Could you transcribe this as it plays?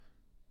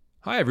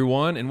Hi,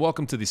 everyone, and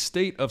welcome to the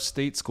State of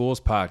State Schools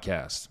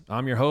podcast.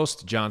 I'm your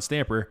host, John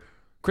Stamper,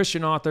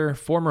 Christian author,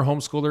 former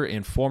homeschooler,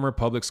 and former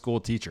public school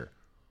teacher.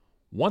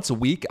 Once a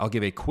week, I'll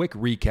give a quick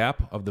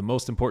recap of the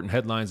most important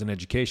headlines in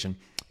education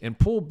and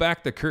pull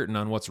back the curtain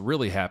on what's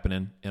really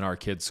happening in our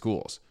kids'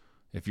 schools.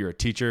 If you're a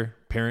teacher,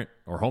 parent,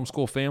 or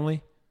homeschool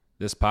family,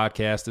 this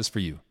podcast is for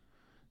you.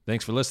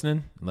 Thanks for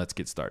listening, and let's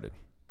get started.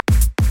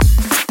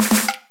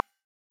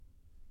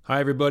 Hi,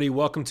 everybody.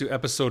 Welcome to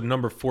episode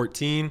number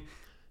 14.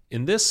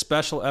 In this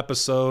special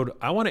episode,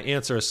 I want to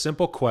answer a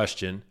simple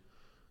question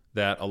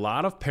that a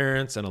lot of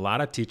parents and a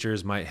lot of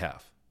teachers might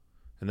have.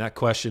 And that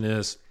question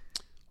is,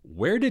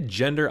 where did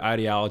gender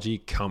ideology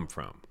come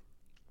from?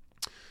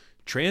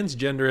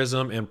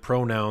 Transgenderism and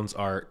pronouns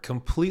are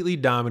completely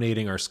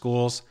dominating our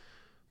schools,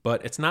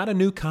 but it's not a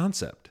new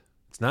concept.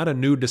 It's not a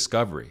new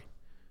discovery.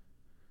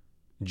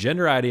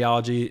 Gender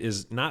ideology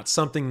is not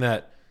something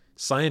that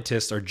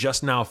scientists are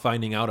just now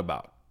finding out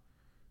about.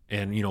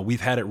 And, we've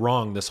had it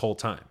wrong this whole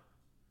time.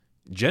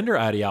 Gender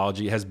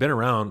ideology has been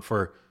around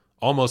for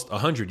almost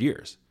 100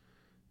 years.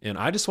 And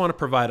I just want to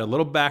provide a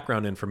little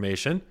background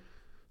information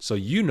so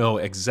you know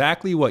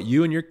exactly what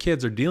you and your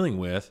kids are dealing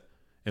with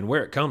and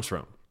where it comes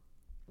from.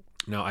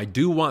 Now, I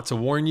do want to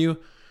warn you,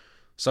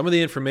 some of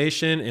the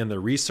information and the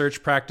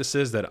research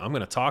practices that I'm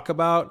going to talk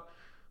about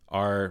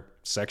are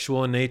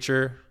sexual in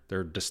nature,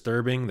 they're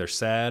disturbing, they're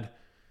sad,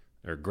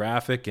 they're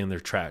graphic, and they're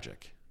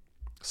tragic.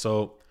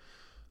 So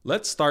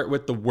let's start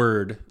with the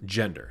word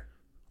gender,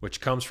 which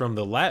comes from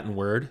the Latin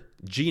word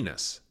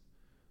genus,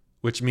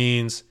 which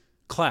means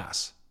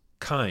class,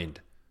 kind,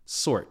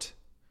 sort.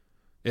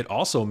 It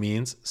also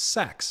means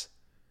sex,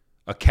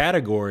 a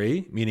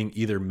category meaning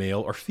either male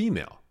or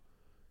female,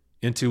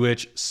 into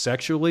which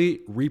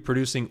sexually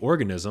reproducing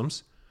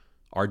organisms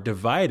are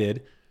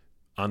divided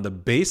on the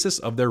basis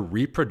of their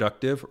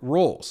reproductive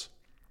roles.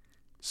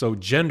 So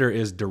gender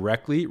is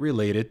directly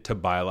related to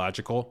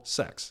biological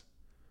sex.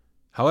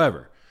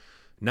 However,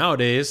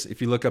 nowadays, if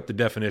you look up the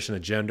definition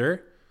of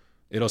gender,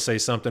 it'll say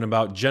something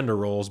about gender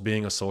roles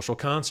being a social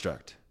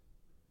construct.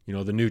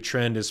 The new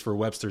trend is for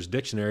Webster's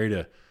dictionary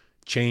to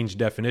change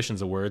definitions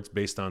of words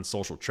based on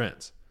social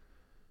trends.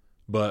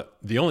 But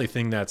the only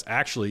thing that's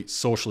actually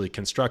socially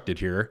constructed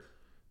here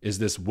is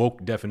this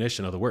woke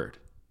definition of the word.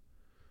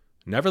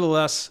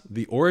 Nevertheless,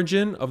 the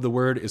origin of the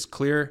word is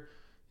clear.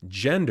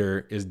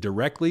 Gender is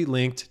directly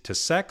linked to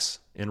sex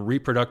and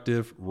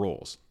reproductive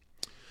roles.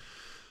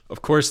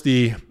 Of course,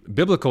 the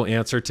biblical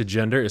answer to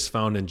gender is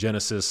found in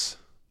Genesis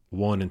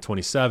 1 and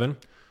 27,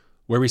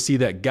 where we see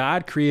that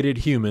God created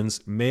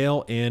humans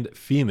male and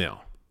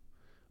female.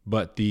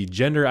 But the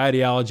gender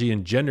ideology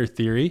and gender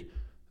theory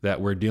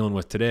that we're dealing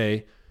with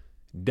today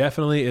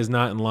definitely is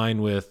not in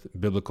line with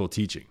biblical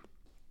teaching.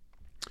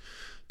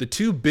 The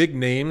two big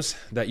names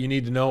that you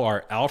need to know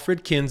are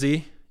Alfred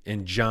Kinsey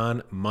and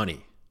John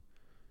Money.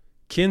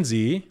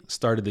 Kinsey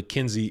started the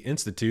Kinsey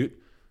Institute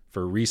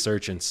for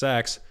Research in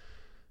Sex,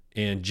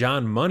 and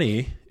John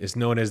Money is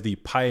known as the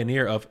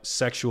pioneer of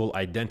sexual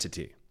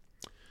identity.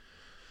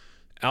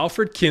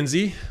 Alfred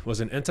Kinsey was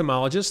an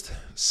entomologist,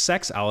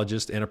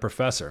 sexologist, and a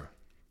professor.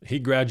 He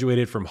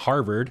graduated from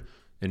Harvard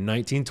in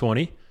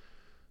 1920,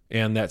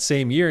 and that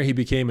same year he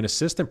became an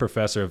assistant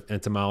professor of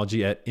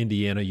entomology at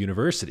Indiana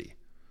University,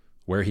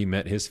 where he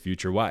met his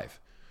future wife.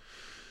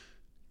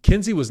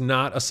 Kinsey was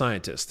not a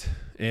scientist,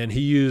 and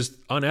he used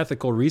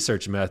unethical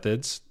research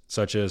methods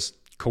such as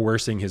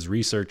coercing his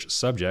research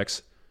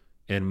subjects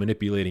and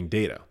manipulating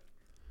data.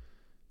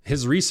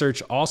 His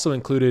research also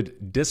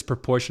included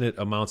disproportionate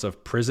amounts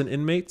of prison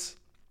inmates,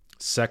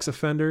 sex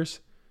offenders,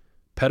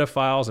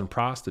 pedophiles, and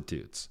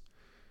prostitutes.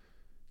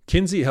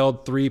 Kinsey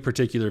held three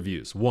particular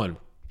views. One,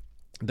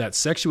 that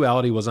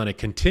sexuality was on a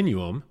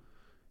continuum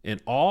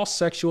and all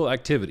sexual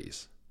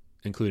activities,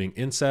 including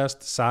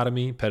incest,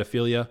 sodomy,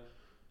 pedophilia,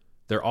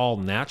 they're all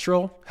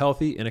natural,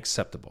 healthy, and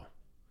acceptable.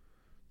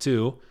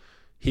 Two,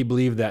 he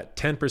believed that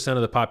 10%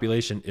 of the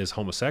population is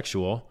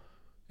homosexual.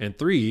 And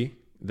three,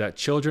 that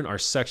children are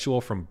sexual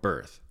from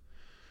birth.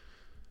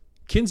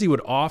 Kinsey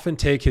would often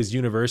take his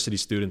university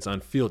students on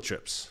field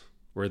trips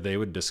where they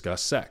would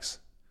discuss sex.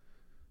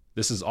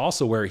 This is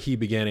also where he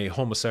began a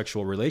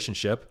homosexual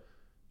relationship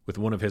with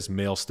one of his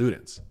male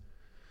students.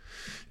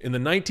 In the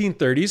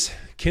 1930s,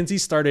 Kinsey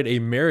started a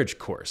marriage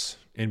course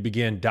and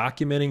began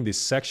documenting the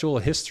sexual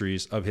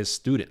histories of his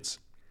students.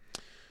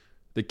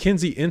 The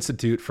Kinsey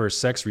Institute for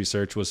Sex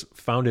Research was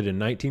founded in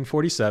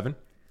 1947,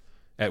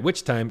 at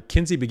which time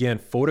Kinsey began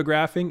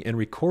photographing and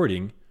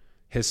recording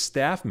his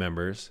staff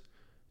members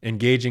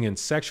engaging in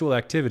sexual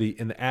activity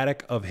in the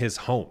attic of his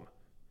home.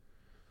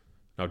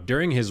 Now,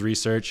 during his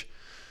research,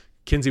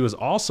 Kinsey was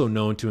also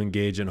known to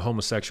engage in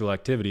homosexual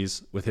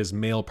activities with his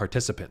male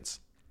participants,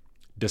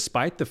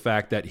 despite the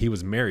fact that he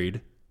was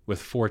married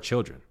with 4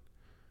 children.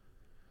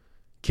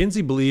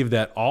 Kinsey believed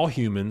that all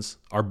humans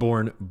are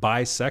born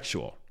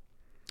bisexual,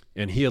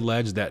 and he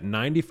alleged that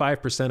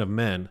 95% of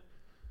men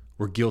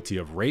were guilty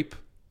of rape,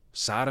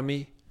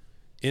 sodomy,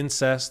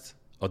 incest,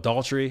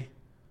 adultery,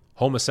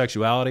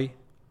 homosexuality,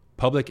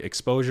 public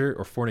exposure,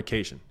 or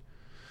fornication.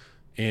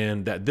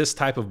 and that this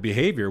type of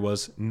behavior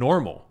was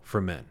normal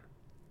for men.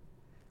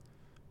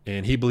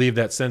 And he believed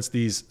that since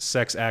these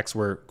sex acts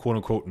were quote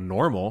unquote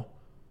normal,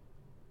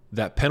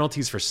 that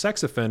penalties for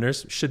sex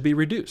offenders should be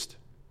reduced.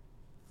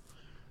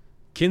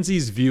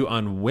 Kinsey's view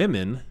on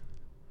women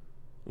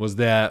was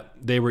that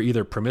they were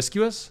either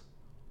promiscuous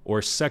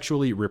or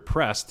sexually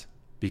repressed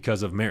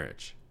because of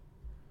marriage.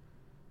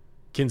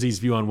 Kinsey's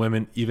view on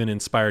women even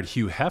inspired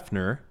Hugh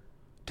Hefner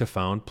to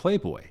found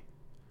Playboy,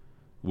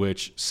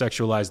 which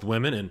sexualized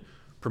women and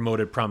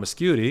promoted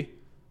promiscuity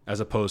as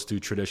opposed to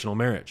traditional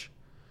marriage.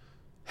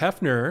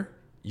 Hefner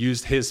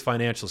used his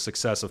financial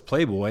success of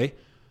Playboy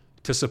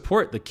to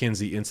support the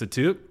Kinsey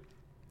Institute,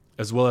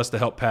 as well as to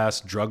help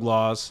pass drug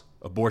laws,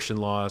 abortion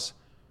laws,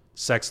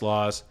 sex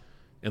laws,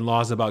 and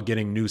laws about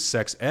getting new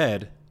sex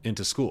ed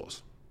into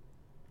schools.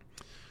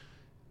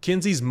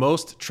 Kinsey's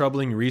most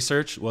troubling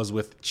research was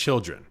with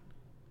children.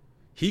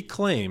 He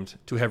claimed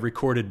to have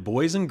recorded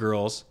boys and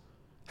girls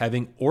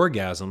having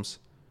orgasms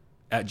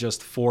at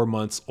just 4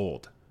 months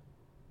old.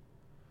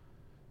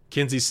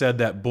 Kinsey said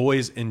that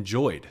boys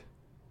enjoyed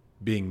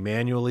being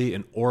manually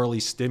and orally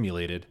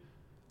stimulated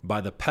by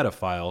the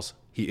pedophiles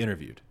he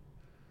interviewed,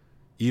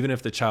 even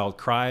if the child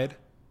cried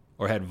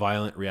or had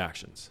violent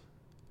reactions.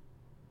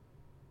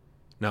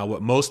 Now,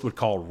 what most would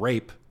call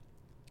rape,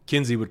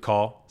 Kinsey would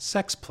call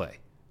sex play,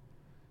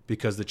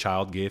 because the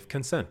child gave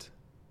consent.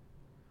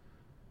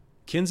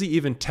 Kinsey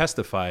even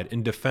testified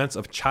in defense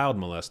of child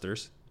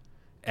molesters,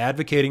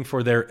 advocating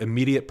for their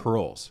immediate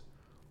paroles,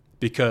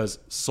 because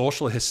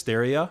social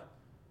hysteria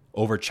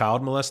over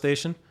child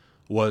molestation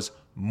was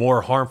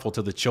more harmful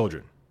to the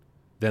children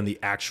than the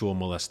actual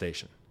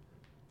molestation,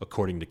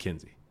 according to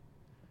Kinsey.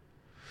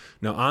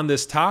 Now, on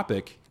this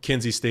topic,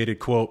 Kinsey stated,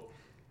 quote,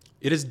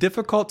 "It is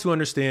difficult to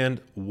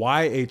understand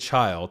why a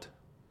child,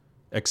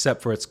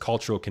 except for its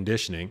cultural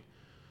conditioning,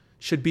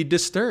 should be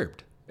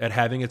disturbed at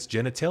having its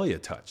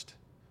genitalia touched,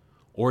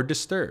 or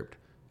disturbed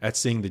at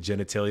seeing the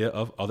genitalia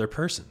of other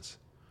persons,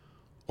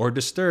 or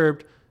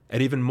disturbed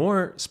at even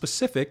more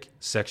specific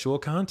sexual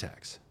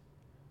contacts,"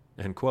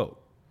 end quote.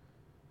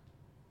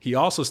 He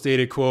also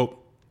stated,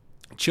 quote,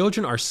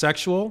 "Children are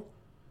sexual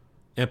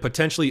and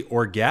potentially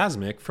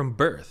orgasmic from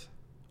birth,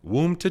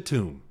 womb to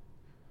tomb.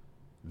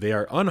 They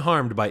are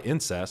unharmed by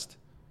incest,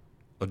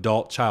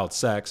 adult-child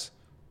sex,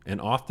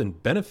 and often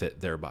benefit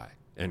thereby,"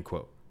 end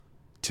quote.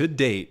 To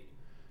date,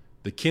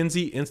 the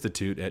Kinsey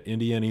Institute at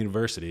Indiana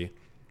University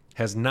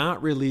has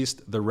not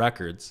released the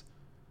records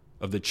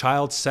of the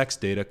child sex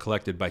data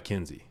collected by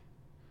Kinsey,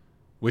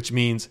 which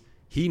means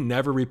he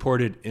never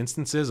reported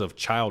instances of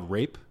child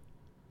rape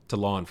to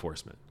law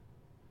enforcement.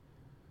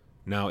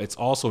 Now, it's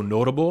also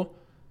notable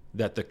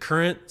that the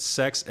current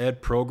sex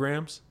ed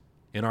programs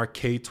in our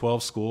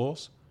K-12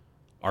 schools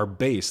are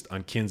based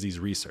on Kinsey's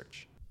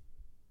research.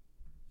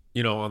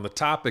 You know, on the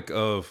topic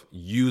of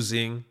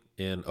using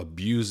and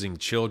abusing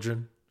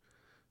children,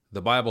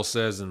 the Bible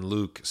says in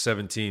Luke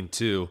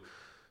 17:2,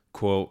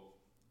 quote,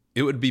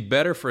 "It would be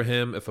better for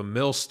him if a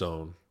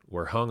millstone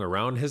were hung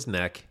around his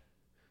neck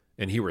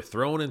and he were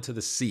thrown into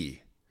the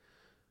sea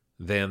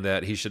than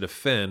that he should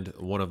offend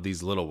one of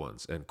these little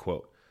ones," end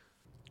quote.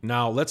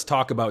 Now, let's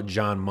talk about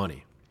John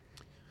Money.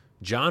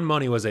 John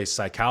Money was a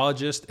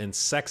psychologist and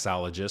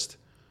sexologist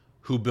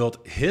who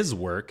built his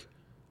work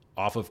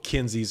off of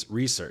Kinsey's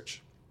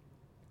research.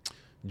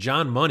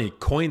 John Money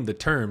coined the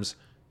terms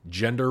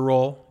gender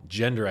role,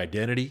 gender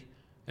identity,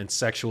 and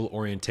sexual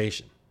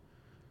orientation.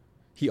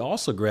 He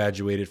also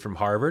graduated from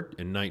Harvard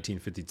in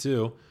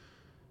 1952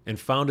 and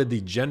founded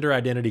the Gender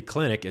Identity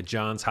Clinic at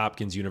Johns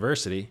Hopkins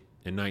University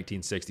in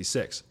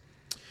 1966.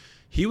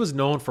 He was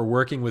known for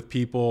working with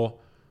people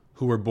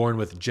who were born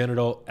with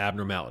genital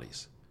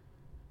abnormalities,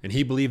 and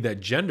he believed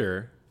that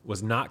gender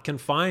was not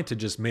confined to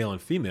just male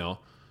and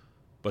female,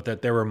 but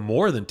that there were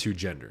more than two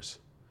genders.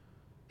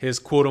 His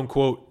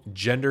quote-unquote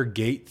gender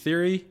gate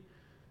theory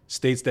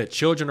states that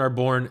children are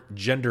born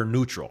gender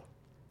neutral,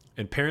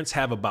 and parents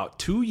have about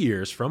 2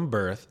 years from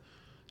birth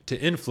to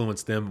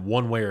influence them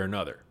one way or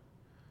another.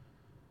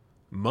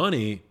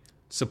 Money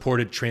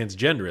supported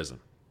transgenderism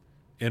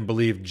and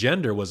believed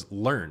gender was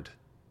learned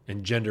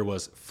and gender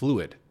was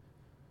fluid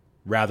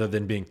rather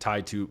than being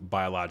tied to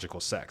biological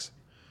sex.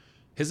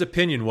 His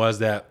opinion was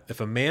that if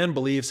a man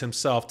believes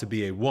himself to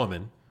be a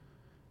woman,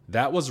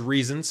 that was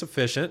reason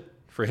sufficient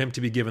for him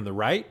to be given the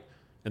right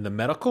and the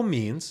medical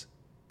means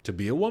to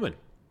be a woman.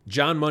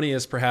 John Money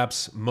is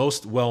perhaps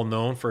most well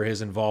known for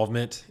his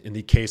involvement in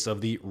the case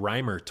of the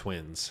Reimer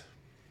twins.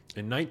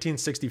 In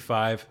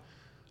 1965,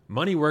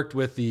 Money worked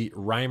with the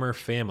Reimer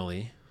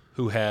family,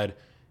 who had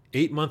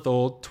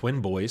 8-month-old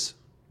twin boys,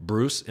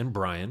 Bruce and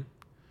Brian.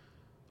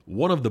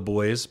 One of the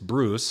boys,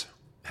 Bruce,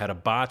 had a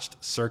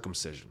botched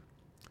circumcision.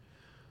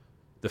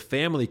 The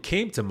family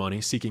came to Money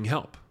seeking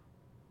help,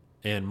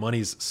 and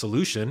Money's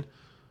solution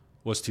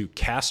was to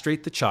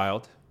castrate the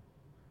child,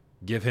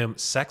 give him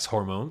sex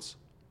hormones,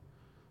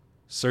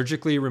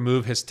 surgically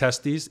remove his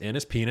testes and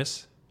his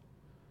penis,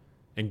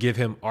 and give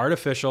him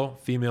artificial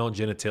female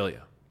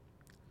genitalia.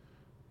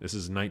 This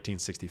is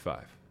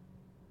 1965.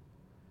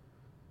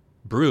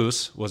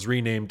 Bruce was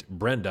renamed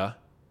Brenda,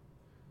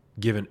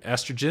 given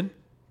estrogen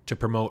to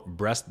promote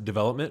breast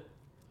development,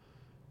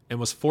 and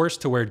was forced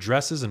to wear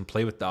dresses and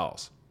play with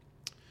dolls.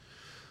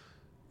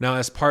 Now,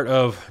 as part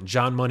of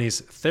John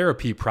Money's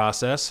therapy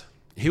process,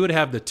 he would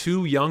have the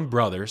two young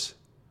brothers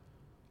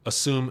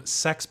assume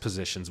sex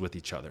positions with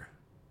each other.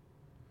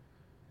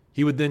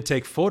 He would then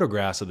take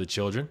photographs of the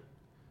children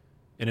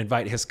and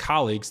invite his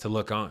colleagues to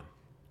look on.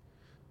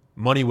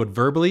 Money would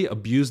verbally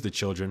abuse the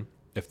children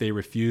if they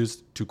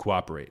refused to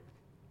cooperate.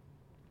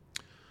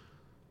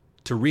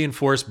 To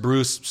reinforce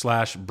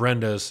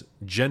Bruce/Brenda's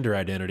gender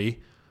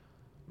identity,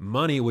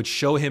 Money would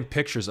show him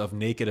pictures of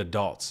naked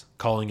adults,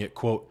 calling it,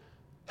 quote,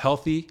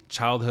 healthy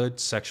childhood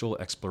sexual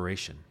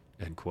exploration,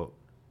 end quote.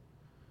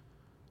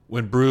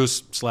 When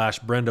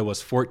Bruce/Brenda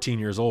was 14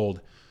 years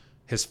old,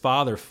 his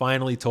father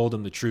finally told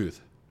him the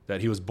truth, that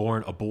he was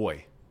born a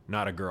boy,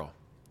 not a girl.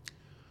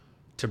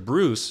 To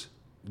Bruce,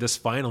 this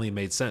finally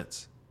made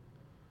sense.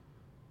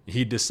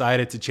 He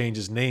decided to change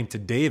his name to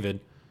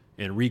David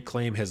and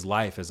reclaim his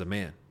life as a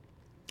man.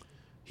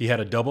 He had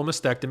a double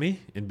mastectomy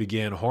and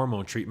began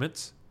hormone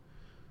treatments.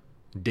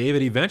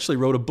 David eventually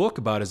wrote a book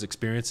about his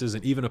experiences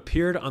and even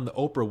appeared on the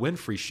Oprah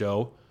Winfrey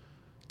Show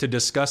to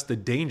discuss the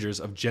dangers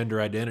of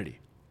gender identity.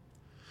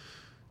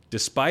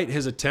 Despite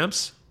his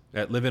attempts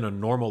at living a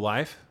normal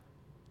life,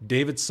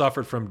 David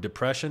suffered from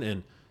depression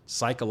and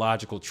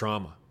psychological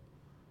trauma.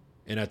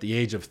 And at the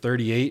age of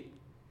 38,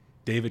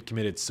 David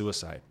committed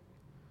suicide.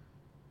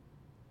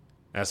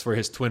 As for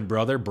his twin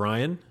brother,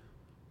 Brian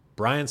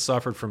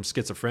suffered from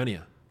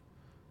schizophrenia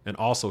and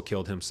also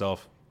killed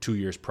himself 2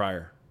 years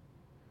prior.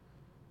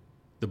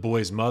 The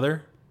boy's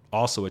mother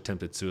also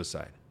attempted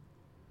suicide,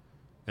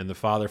 and the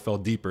father fell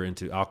deeper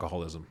into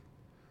alcoholism.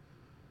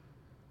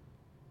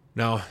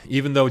 Now,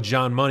 even though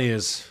John Money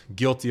is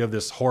guilty of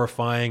this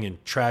horrifying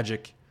and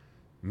tragic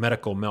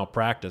medical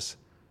malpractice,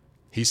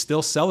 he's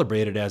still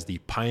celebrated as the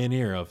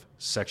pioneer of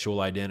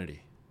sexual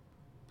identity.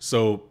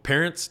 So,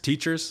 parents,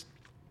 teachers,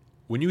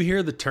 when you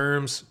hear the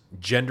terms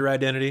gender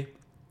identity,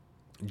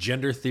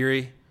 gender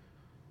theory,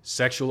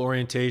 sexual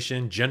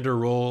orientation, gender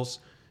roles,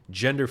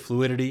 gender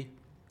fluidity,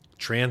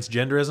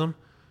 transgenderism,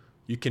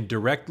 you can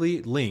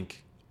directly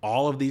link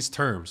all of these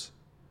terms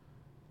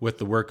with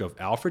the work of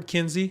Alfred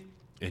Kinsey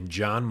and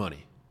John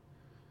Money.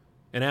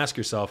 And ask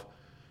yourself,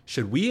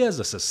 should we as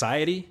a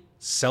society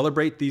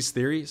celebrate these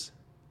theories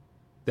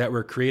that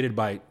were created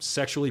by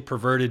sexually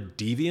perverted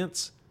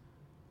deviants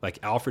like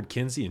Alfred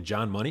Kinsey and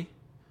John Money?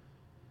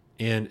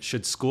 And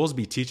should schools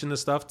be teaching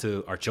this stuff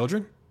to our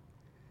children?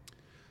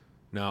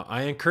 Now,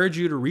 I encourage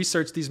you to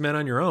research these men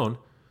on your own,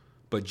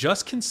 but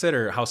just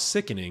consider how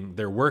sickening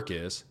their work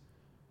is,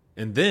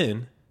 and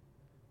then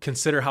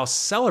consider how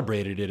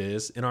celebrated it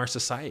is in our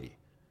society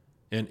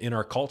and in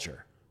our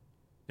culture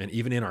and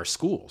even in our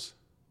schools.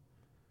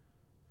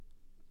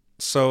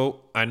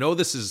 So I know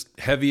this is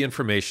heavy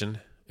information.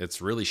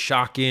 It's really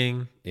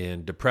shocking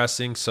and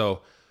depressing.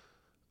 So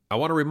I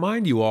want to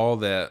remind you all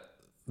that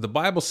the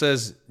Bible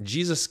says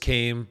Jesus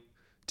came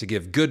to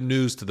give good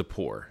news to the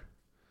poor,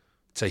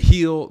 to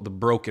heal the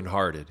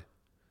brokenhearted,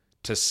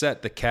 to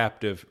set the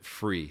captive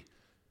free,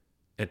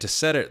 and to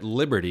set at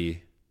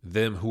liberty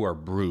them who are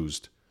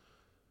bruised.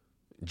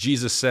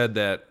 Jesus said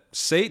that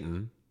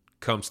Satan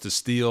comes to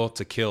steal,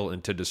 to kill,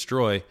 and to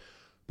destroy,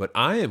 but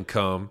I am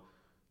come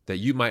that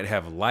you might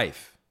have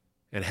life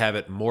and have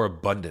it more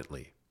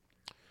abundantly.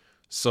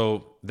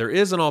 So there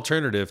is an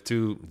alternative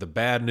to the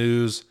bad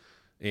news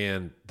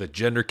and the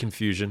gender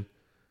confusion,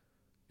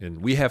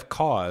 and we have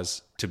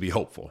cause to be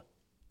hopeful.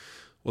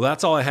 Well,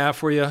 that's all I have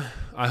for you.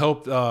 I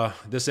hope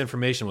this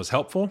information was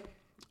helpful.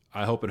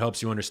 I hope it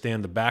helps you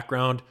understand the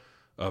background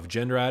of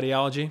gender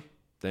ideology.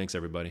 Thanks,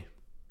 everybody.